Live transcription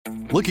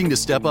Looking to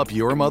step up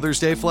your Mother's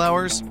Day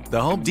flowers?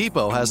 The Home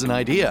Depot has an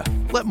idea.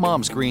 Let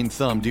Mom's green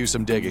thumb do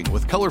some digging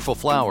with colorful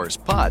flowers,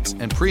 pots,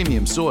 and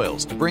premium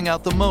soils to bring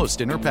out the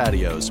most in her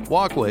patios,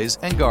 walkways,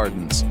 and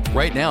gardens.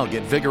 Right now,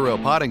 get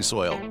Vigoro potting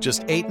soil,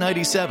 just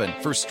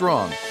 $8.97 for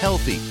strong,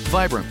 healthy,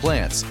 vibrant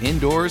plants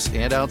indoors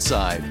and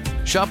outside.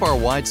 Shop our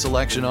wide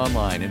selection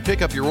online and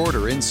pick up your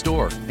order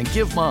in-store and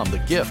give Mom the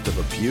gift of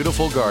a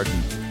beautiful garden.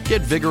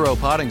 Get Vigoro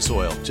potting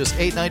soil, just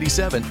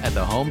 $8.97 at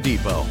the Home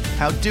Depot.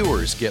 How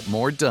doers get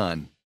more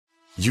done.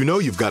 You know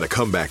you've got a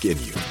comeback in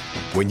you.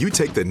 When you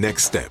take the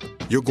next step,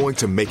 you're going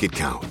to make it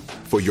count.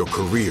 For your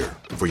career,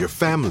 for your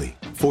family,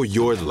 for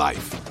your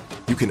life.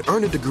 You can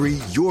earn a degree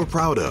you're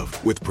proud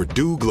of with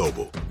Purdue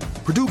Global.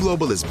 Purdue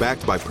Global is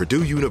backed by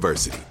Purdue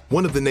University,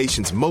 one of the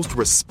nation's most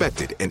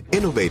respected and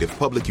innovative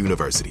public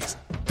universities.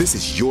 This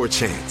is your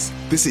chance.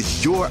 This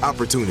is your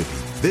opportunity.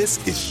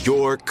 This is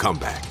your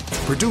comeback.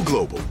 Purdue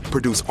Global,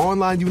 Purdue's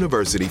online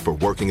university for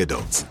working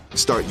adults.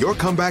 Start your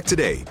comeback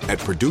today at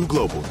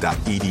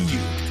purdueglobal.edu.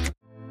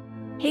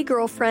 Hey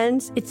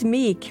girlfriends, it's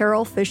me,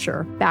 Carol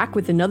Fisher, back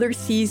with another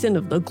season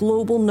of the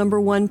global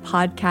 #1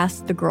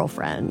 podcast, The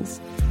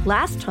Girlfriends.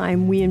 Last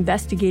time, we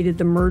investigated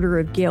the murder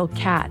of Gail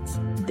Katz.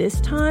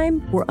 This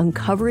time, we're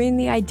uncovering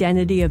the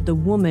identity of the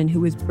woman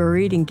who was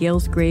buried in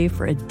Gail's grave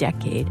for a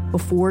decade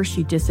before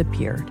she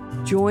disappeared.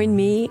 Join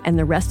me and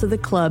the rest of the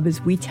club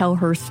as we tell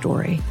her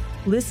story.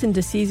 Listen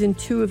to Season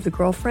 2 of The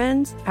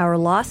Girlfriends, Our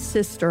Lost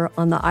Sister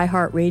on the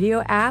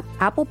iHeartRadio app,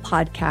 Apple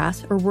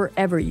Podcasts, or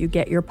wherever you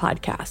get your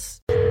podcasts.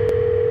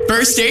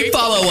 First date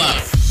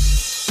follow-up.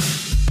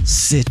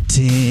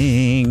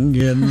 Sitting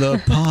in the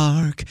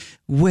park,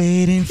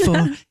 waiting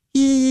for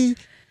you.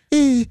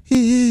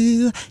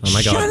 Oh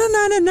my God.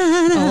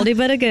 Oldie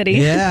but a goodie.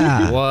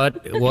 Yeah.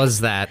 What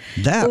was that?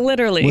 That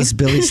literally was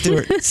Billy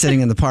Stewart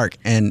sitting in the park,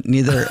 and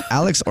neither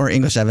Alex or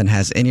English Evan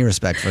has any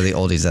respect for the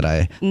oldies that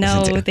I No,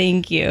 listen to.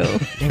 thank you.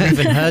 I've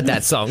even heard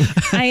that song.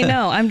 I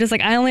know. I'm just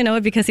like, I only know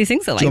it because he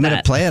sings it like Do you want that.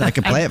 me to play it? I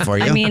can play it for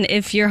you. I mean,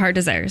 if your heart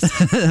desires.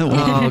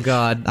 Oh,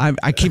 God.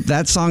 I keep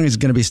that song is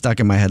going to be stuck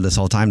in my head this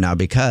whole time now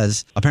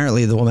because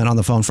apparently the woman on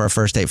the phone for our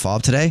first date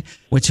follow-up today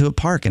went to a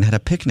park and had a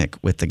picnic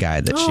with the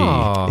guy that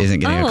she isn't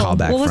getting a call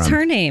back what was from.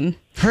 her name?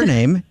 Her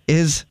name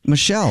is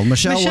Michelle.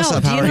 Michelle, what's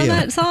up? Do How you are know you?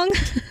 that song?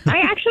 I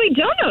actually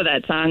don't know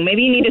that song.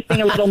 Maybe you need to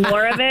sing a little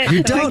more of it.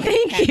 You don't?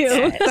 Thank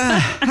you.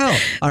 Hell.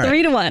 All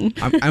right.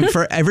 3-1. I'm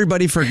for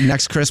everybody for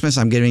next Christmas.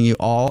 I'm giving you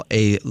all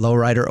a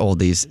Lowrider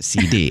Oldies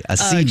CD, a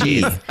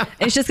CD.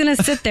 It's just going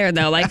to sit there,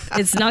 though. Like,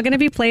 it's not going to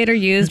be played or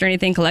used or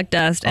anything, collect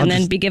dust, and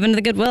then be given to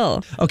the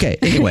Goodwill. Okay,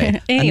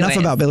 anyway, enough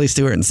about Billy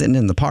Stewart and sitting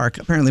in the park.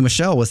 Apparently,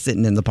 Michelle was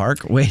sitting in the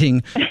park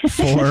waiting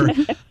for,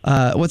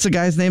 what's the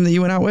guy's name that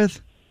you went out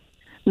with?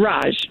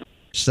 Raj.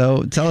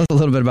 So tell us a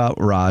little bit about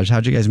Raj.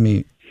 How'd you guys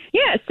meet?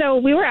 Yeah, so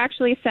we were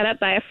actually set up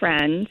by a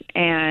friend,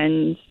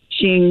 and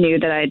she knew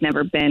that I'd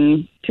never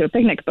been to a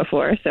picnic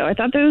before. So I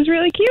thought that was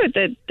really cute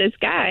that this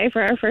guy,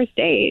 for our first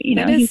date, he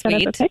set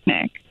up a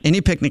picnic.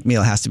 Any picnic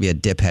meal has to be a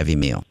dip-heavy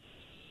meal.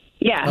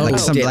 Yeah. Like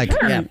some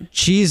Sure.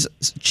 cheese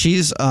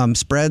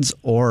spreads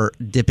or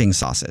dipping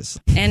sauces.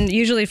 And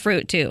usually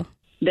fruit, too.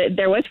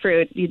 There was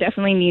fruit. You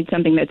definitely need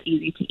something that's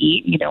easy to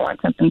eat. You don't want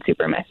something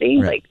super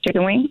messy, like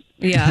chicken wings.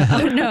 Yeah.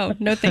 Oh,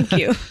 no, thank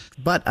you.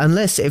 But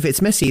unless if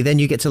it's messy, then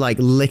you get to like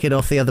lick it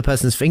off the other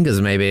person's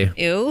fingers, maybe.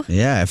 Ew.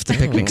 Yeah, if the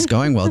picnic's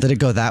going well. Did it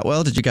go that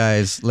well? Did you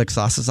guys lick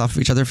sauces off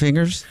of each other's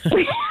fingers?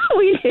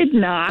 We did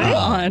not. Come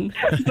on.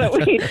 But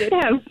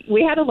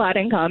we had a lot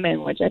in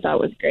common, which I thought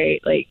was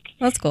great. Like,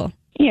 that's cool.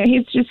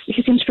 He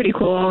seems pretty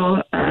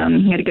cool.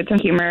 He had a good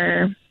sense of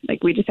humor. Like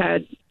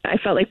I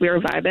felt like we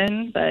were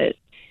vibing, but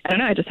I don't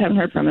know. I just haven't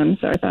heard from him,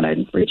 so I thought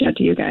I'd reach out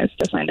to you guys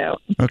to find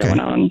out what's going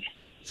on.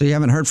 So you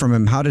haven't heard from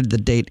him. How did the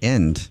date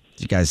end?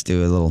 Did you guys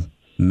do a little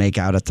make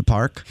out at the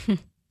park?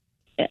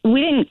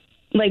 We didn't,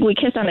 we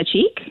kissed on the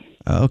cheek.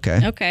 Oh,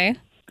 okay. Okay.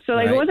 So,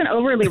 it wasn't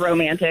overly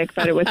romantic,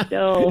 but it was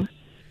still,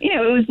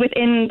 it was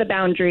within the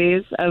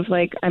boundaries of,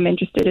 I'm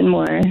interested in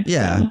more.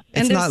 Yeah. So.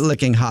 It's not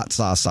licking hot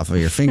sauce off of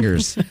your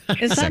fingers.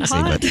 Is that Sexy,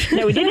 hot? but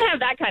No, we didn't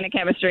have that kind of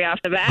chemistry off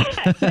the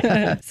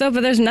bat. So,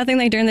 but there's nothing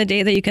during the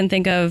date that you can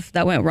think of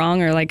that went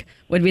wrong or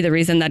would be the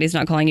reason that he's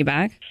not calling you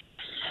back?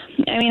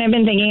 I mean, I've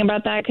been thinking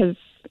about that because,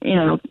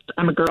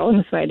 I'm a girl and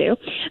that's what I do.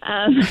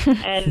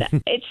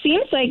 And it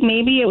seems like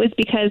maybe it was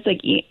because,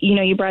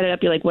 you brought it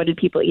up. You're like, what did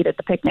people eat at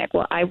the picnic?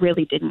 Well, I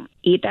really didn't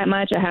eat that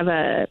much. I have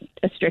a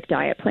strict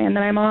diet plan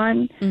that I'm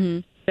on.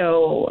 Mm-hmm.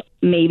 So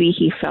maybe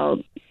he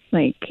felt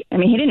he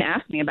didn't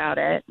ask me about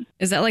it.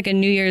 Is that like a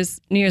New Year's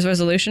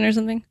resolution or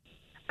something?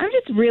 I'm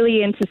just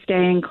really into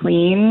staying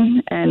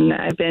clean, and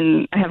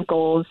I have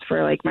goals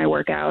for my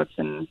workouts,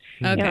 and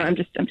I'm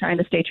trying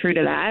to stay true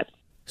to that.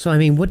 So,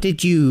 what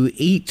did you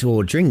eat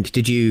or drink?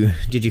 Did you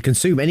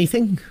consume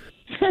anything?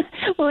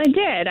 Well, I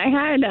did. I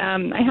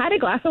had a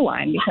glass of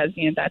wine because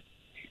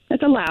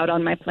that's allowed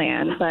on my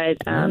plan. But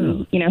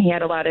he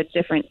had a lot of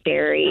different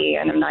dairy,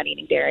 and I'm not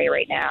eating dairy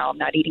right now. I'm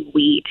not eating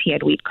wheat. He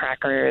had wheat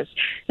crackers.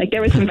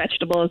 There was some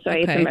vegetables, so I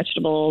ate some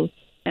vegetables.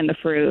 and the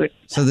fruit.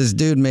 So this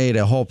dude made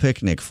a whole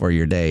picnic for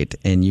your date,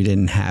 and you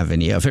didn't have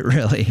any of it,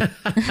 really.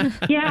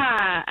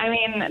 Yeah, I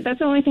mean, that's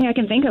the only thing I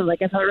can think of.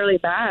 Like, I felt really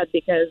bad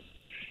because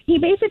he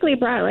basically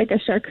brought like a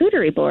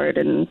charcuterie board,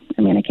 and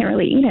I mean, I can't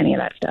really eat any of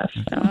that stuff.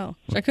 So. Oh,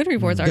 charcuterie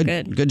boards are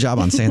good. Good job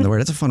on saying the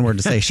word. It's a fun word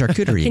to say,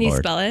 charcuterie Can you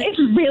board. spell it? It's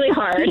really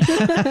hard.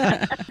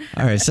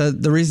 All right, so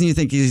the reason you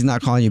think he's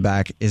not calling you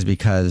back is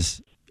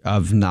because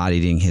of not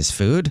eating his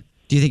food?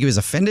 Do you think he was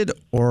offended,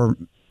 or,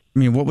 I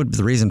mean, what would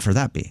the reason for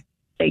that be?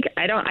 Like,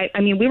 I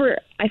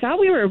thought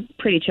we were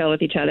pretty chill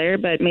with each other,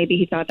 but maybe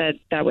he thought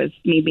that was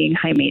me being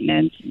high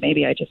maintenance.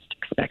 Maybe I just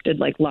expected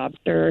like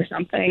lobster or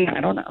something.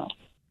 I don't know.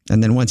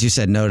 And then once you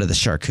said no to the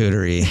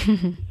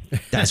charcuterie,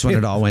 that's when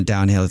it all went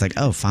downhill. It's like,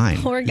 oh,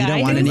 fine. Poor You guy.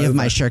 don't want any of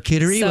my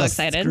charcuterie? So Well,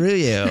 excited. Screw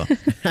you.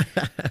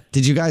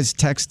 Did you guys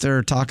text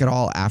or talk at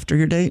all after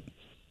your date?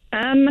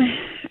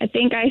 I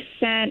think I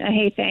sent a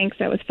hey, thanks,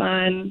 that was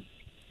fun.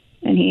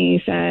 And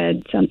he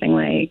said something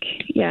like,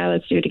 yeah,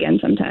 let's do it again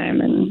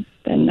sometime. And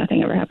then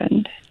nothing ever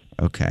happened.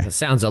 Okay. That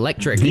sounds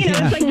electric. You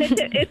know,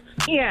 it's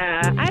like,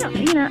 I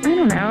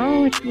don't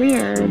know. It's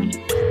weird.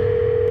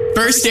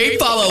 First date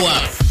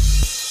follow-up.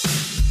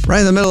 Right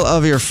in the middle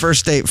of your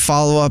first date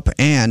follow-up,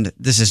 and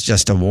this is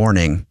just a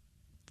warning.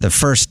 The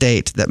first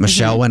date that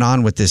Michelle went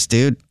on with this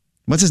dude,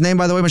 what's his name,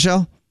 by the way,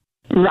 Michelle?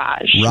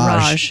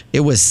 Raj.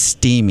 It was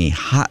steamy,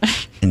 hot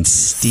and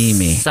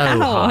steamy. So Ow.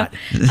 hot.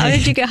 How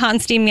did you get hot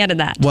and steamy out of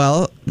that?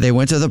 Well, they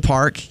went to the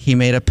park. He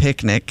made a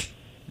picnic.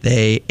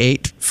 They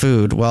ate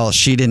food. Well,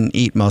 she didn't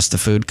eat most of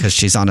the food because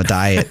she's on a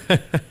diet.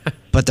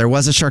 But there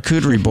was a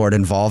charcuterie board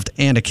involved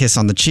and a kiss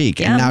on the cheek.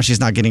 And now she's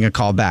not getting a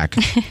call back.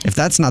 If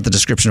that's not the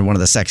description of one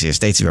of the sexiest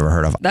dates you've ever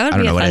heard of, That I would don't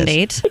be know a what fun it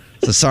is. date.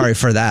 So sorry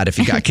for that if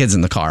you got kids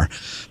in the car.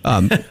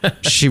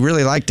 She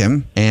really liked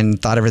him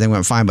and thought everything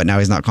went fine, but now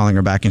he's not calling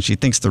her back. And she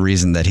thinks the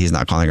reason that he's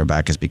not calling her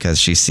back is because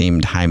she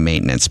seemed high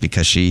maintenance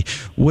because she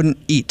wouldn't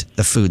eat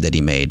the food that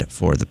he made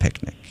for the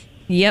picnic.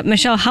 Yep.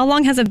 Michelle, how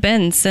long has it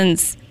been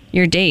since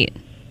your date?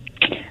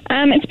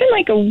 It's been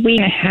like a week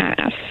and a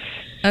half.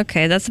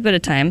 Okay, that's a bit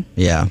of time.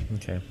 Yeah.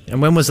 Okay.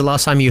 And when was the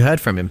last time you heard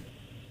from him?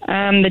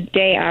 The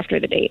day after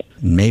the date.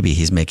 Maybe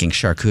he's making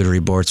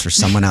charcuterie boards for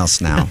someone else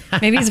now.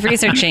 Maybe he's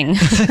researching.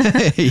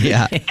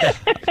 Yeah.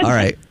 All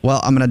right. Well,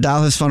 I'm going to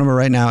dial his phone number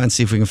right now and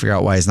see if we can figure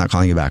out why he's not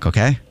calling you back,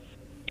 okay?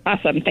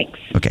 Awesome. Thanks.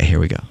 Okay, here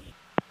we go.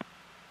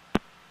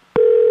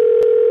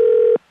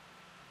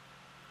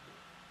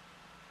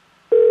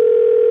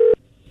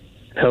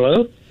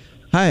 Hello?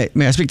 Hi,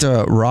 may I speak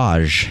to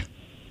Raj?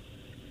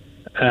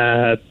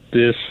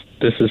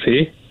 This is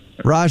he.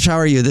 Raj, how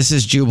are you? This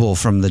is Jubal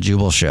from the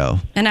Jubal Show.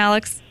 And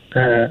Alex?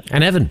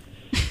 And Evan.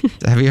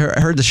 Have you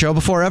heard the show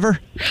before ever?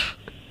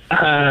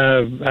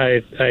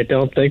 I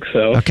don't think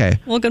so. Okay.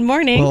 Well, good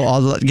morning. Well,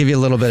 I'll give you a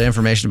little bit of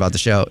information about the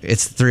show.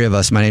 It's the three of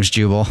us. My name's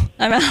Jubal.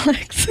 I'm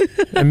Alex.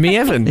 And me,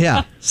 Evan.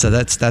 Yeah. So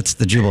that's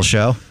the Jubal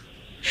Show.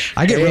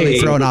 I get really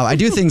thrown off. I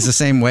do things the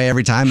same way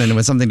every time, and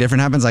when something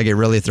different happens, I get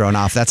really thrown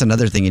off. That's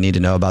another thing you need to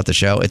know about the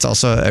show. It's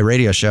also a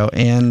radio show,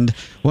 and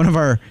one of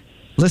our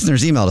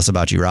listeners emailed us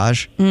about you,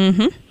 Raj.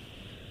 Mm-hmm.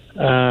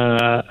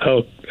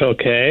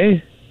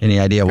 Okay. Any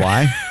idea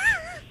why?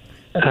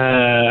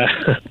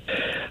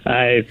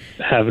 I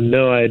have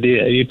no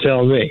idea. You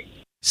tell me.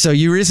 So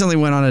you recently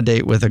went on a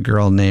date with a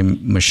girl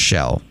named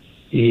Michelle.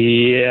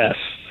 Yes,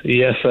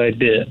 I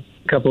did.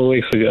 A couple of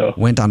weeks ago.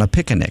 Went on a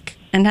picnic.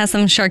 And has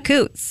some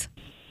charcutes.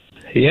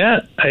 Yeah,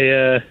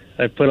 I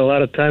put a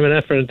lot of time and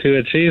effort into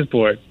a cheese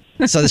board.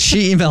 So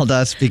she emailed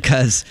us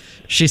because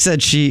she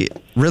said she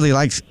really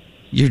likes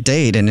your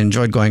date and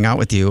enjoyed going out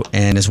with you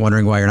and is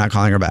wondering why you're not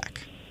calling her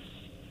back.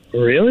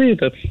 Really?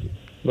 That's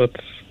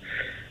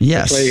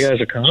Yes. why you guys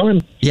are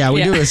calling? Yeah,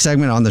 we do a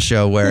segment on the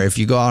show where if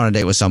you go on a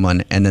date with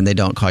someone and then they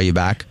don't call you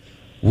back,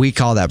 we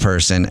call that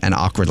person and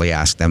awkwardly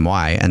ask them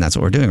why, and that's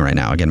what we're doing right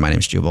now. Again, my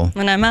name's Jubal.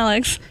 And I'm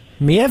Alex.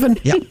 Me, Evan.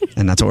 Yeah,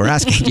 and that's what we're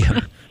asking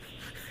you.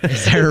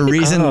 Is there a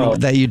reason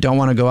that you don't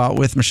want to go out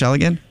with Michelle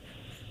again?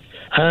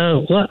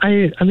 Well,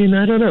 I mean,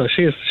 I don't know.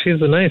 She's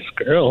a nice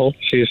girl.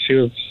 She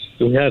was.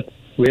 We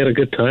had a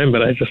good time,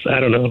 but I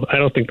don't know. I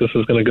don't think this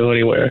is going to go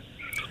anywhere.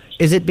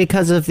 Is it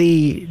because of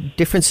the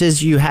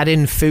differences you had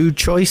in food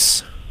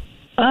choice?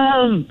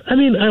 I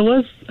mean,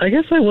 I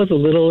guess I was a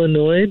little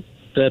annoyed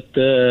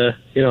that,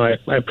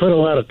 I put a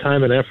lot of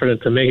time and effort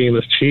into making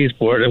this cheese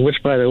board, and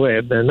which, by the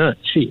way, they're not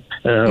cheap.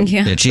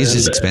 Yeah, cheese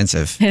is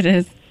expensive. It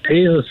is.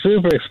 Cheese is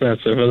super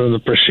expensive, and then the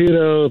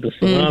prosciutto, the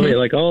salami,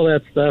 like all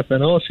that stuff,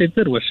 and all she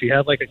did was she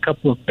had like a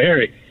couple of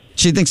berries.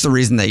 She thinks the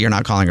reason that you're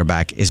not calling her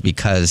back is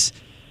because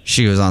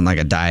she was on like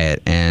a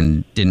diet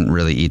and didn't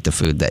really eat the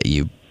food that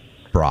you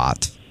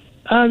brought.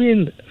 I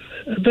mean,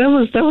 that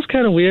was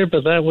kind of weird,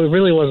 but that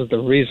really wasn't the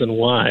reason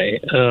why.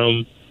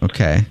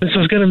 Okay. This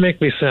is going to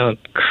make me sound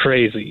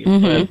crazy,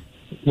 but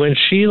when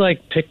she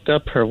like picked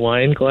up her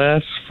wine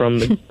glass from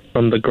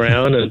the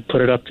ground and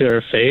put it up to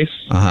her face,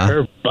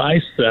 her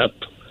bicep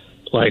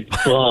like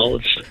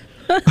bulged,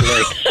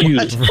 like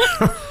huge.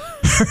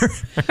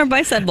 Her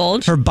bicep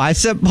bulged. Her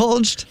bicep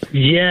bulged?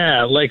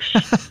 Yeah, like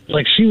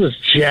she was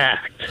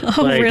jacked.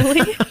 Oh, like,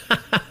 really?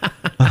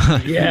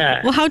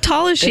 Yeah. Well, how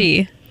tall is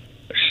she?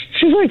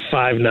 She's like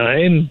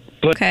 5'9",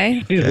 but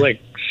Okay.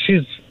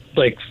 she's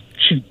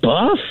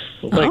buff.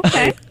 Like,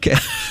 Okay. Okay.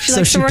 She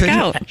likes to work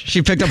out.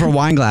 She picked up her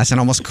wine glass and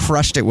almost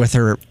crushed it with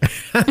her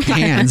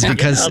hands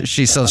because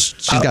she's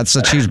got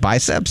such huge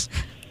biceps.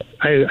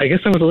 I guess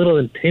I was a little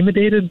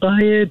intimidated by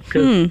it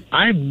because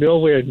I'm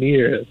nowhere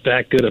near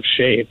that good of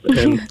shape,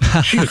 and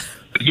she's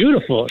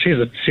beautiful.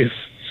 She's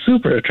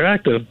super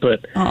attractive,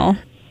 but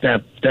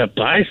that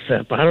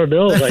bicep, I don't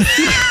know. Like,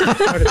 I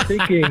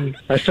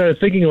started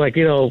thinking, like,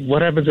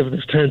 what happens if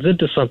this turns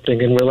into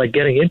something and we're like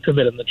getting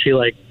intimate and then she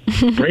like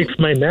breaks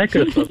my neck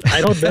or something?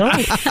 I don't know.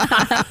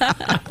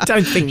 I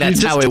don't think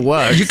that's how it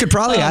works. You could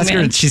probably ask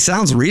her. She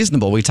sounds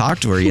reasonable. We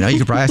talked to her. You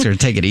could probably ask her to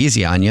take it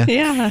easy on you.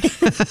 Yeah.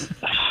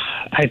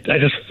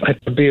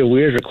 It'd be a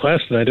weird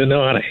request, and I didn't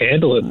know how to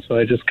handle it, so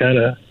I just kind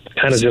of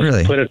just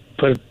really? put it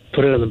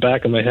in the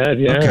back of my head.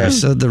 Yeah. Okay,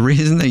 so the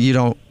reason that you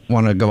don't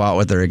want to go out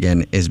with her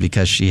again is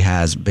because she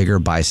has bigger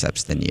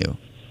biceps than you.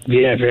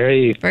 Yeah,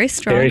 very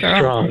strong. Very girl.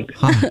 strong.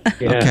 Huh.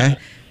 Yeah. Okay.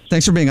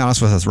 Thanks for being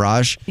honest with us,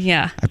 Raj.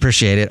 Yeah. I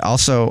appreciate it.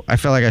 Also, I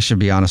feel like I should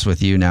be honest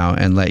with you now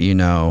and let you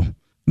know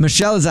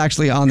Michelle is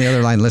actually on the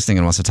other line listening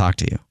and wants to talk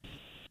to you.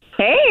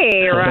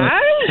 Hey,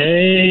 Raj.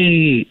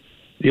 Hey,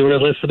 you were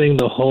listening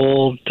the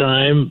whole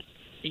time?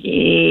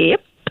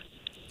 Yep.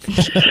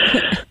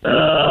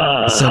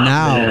 So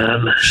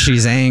now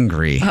she's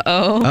angry.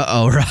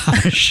 Uh-oh,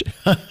 Raj.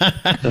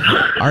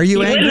 Are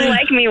you angry? You wouldn't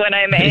like me when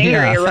I'm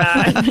angry,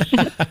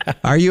 Raj.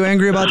 Are you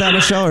angry about that,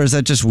 Michelle, or is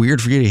that just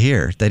weird for you to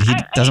hear that he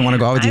doesn't want to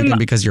go out with you again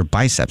because your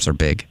biceps are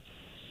big?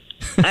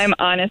 I'm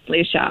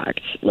honestly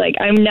shocked. Like,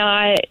 I'm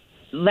not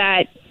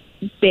that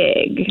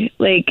big.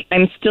 Like,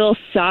 I'm still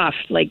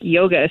soft, like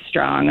yoga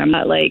strong. I'm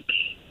not like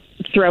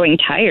throwing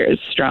tires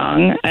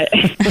strong.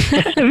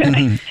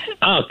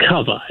 Oh,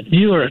 come on.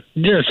 You're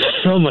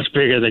so much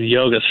bigger than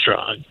yoga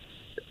strong.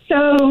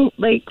 So,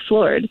 like,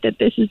 floored that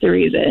this is the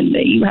reason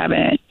that you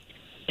haven't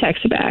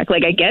texted back.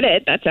 Like, I get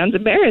it. That sounds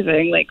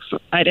embarrassing. Like,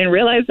 I didn't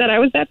realize that I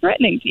was that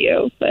threatening to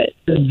you. But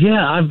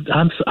yeah,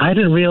 I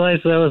didn't realize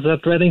that was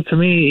that threatening to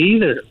me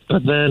either.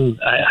 But then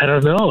I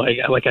don't know.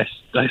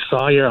 I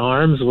saw your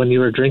arms when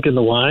you were drinking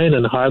the wine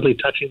and hardly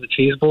touching the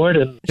cheese board.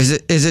 And is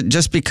it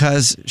just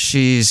because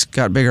she's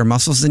got bigger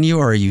muscles than you,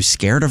 or are you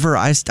scared of her?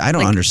 I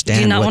don't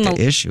understand what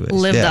the issue is.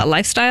 Live that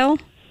lifestyle,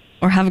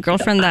 or have a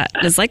girlfriend that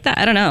is like that?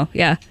 I don't know.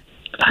 Yeah.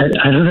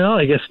 I don't know.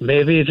 I guess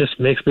maybe it just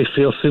makes me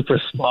feel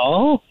super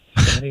small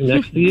standing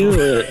next to you.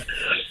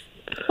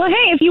 Well,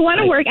 hey, if you want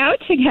to work out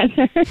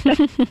together,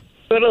 that's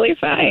totally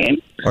fine.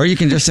 Or you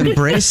can just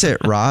embrace it,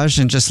 Raj,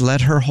 and just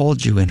let her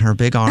hold you in her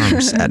big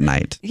arms at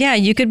night. Yeah,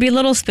 you could be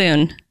Little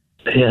Spoon.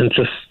 And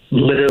just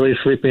literally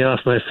sweep me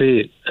off my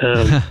feet.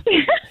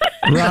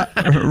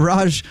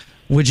 Raj,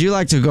 would you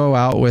like to go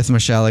out with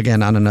Michelle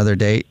again on another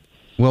date?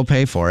 We'll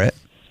pay for it.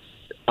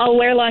 I'll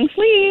wear long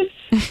sleeves.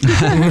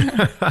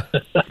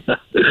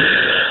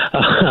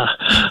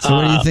 So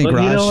what do you think,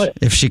 Raj?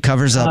 If she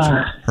covers up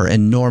her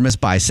enormous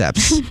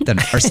biceps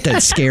that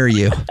scare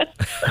you,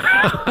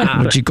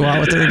 would you go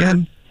out with her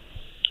again?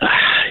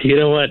 You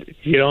know what?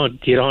 You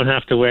don't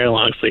have to wear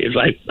long sleeves.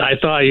 I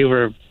thought you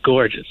were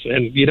gorgeous,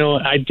 and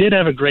I did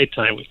have a great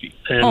time with you.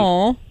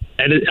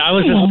 And I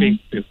was just being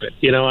stupid.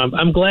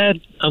 I'm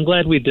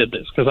glad we did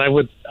this because I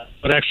would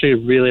actually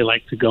really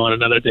like to go on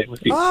another date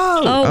with you.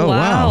 Oh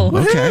wow.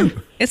 Okay.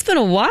 It's been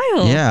a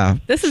while. Yeah.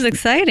 This is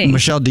exciting.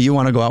 Michelle, do you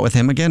want to go out with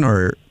him again,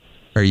 or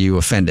are you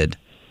offended?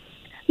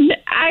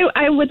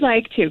 I would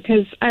like to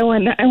because I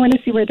want to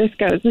see where this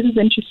goes. This is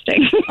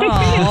interesting.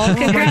 Oh,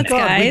 congrats,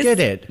 guys. We did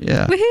it.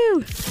 Yeah.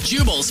 Woohoo.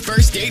 Jubal's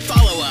first date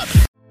follow-up.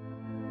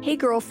 Hey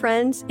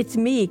girlfriends, it's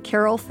me,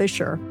 Carol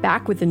Fisher,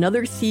 back with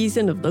another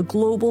season of the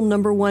global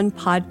 #1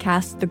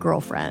 podcast, The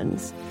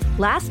Girlfriends.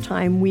 Last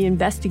time, we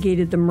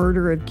investigated the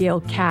murder of Gail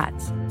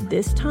Katz.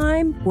 This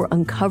time, we're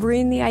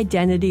uncovering the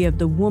identity of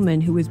the woman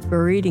who was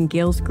buried in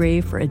Gail's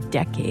grave for a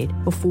decade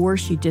before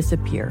she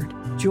disappeared.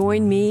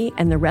 Join me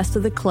and the rest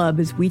of the club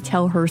as we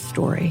tell her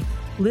story.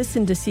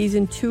 Listen to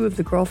Season 2 of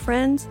The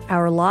Girlfriends,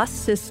 Our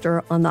Lost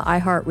Sister on the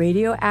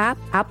iHeartRadio app,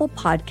 Apple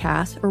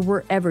Podcasts, or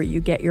wherever you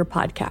get your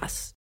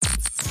podcasts.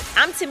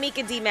 I'm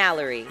Tamika D.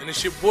 Mallory. And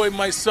it's your boy,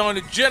 my son,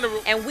 the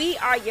General. And we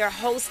are your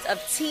hosts of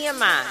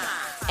TMI.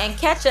 And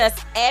catch us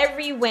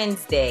every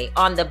Wednesday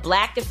on the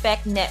Black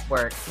Effect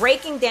Network,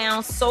 breaking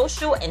down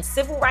social and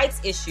civil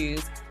rights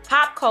issues,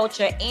 pop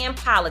culture, and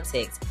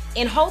politics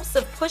in hopes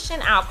of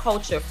pushing our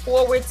culture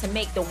forward to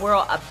make the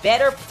world a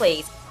better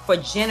place for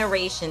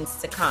generations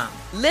to come.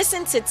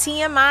 Listen to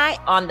TMI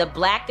on the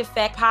Black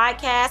Effect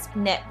Podcast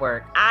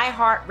Network,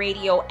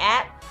 iHeartRadio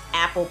app,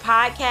 Apple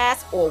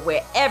Podcasts, or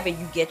wherever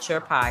you get your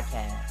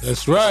podcasts.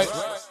 That's right.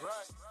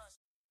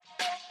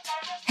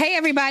 Hey,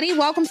 everybody.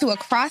 Welcome to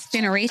Across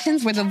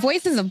Generations, where the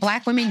voices of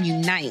Black women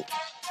unite.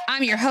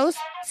 I'm your host,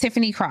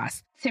 Tiffany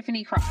Cross.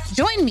 Tiffany Cross.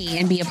 Join me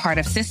and be a part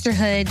of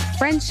sisterhood,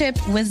 friendship,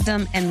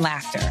 wisdom, and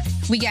laughter.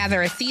 We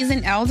gather a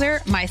seasoned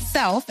elder,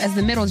 myself as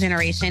the middle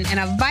generation, and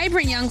a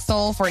vibrant young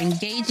soul for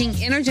engaging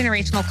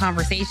intergenerational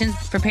conversations.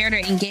 Prepare to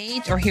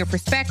engage or hear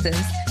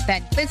perspectives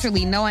that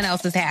literally no one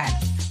else has had.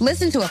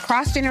 Listen to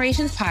Across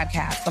Generations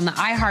podcast on the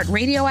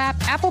iHeartRadio app,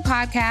 Apple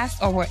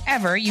Podcasts, or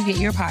wherever you get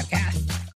your podcasts.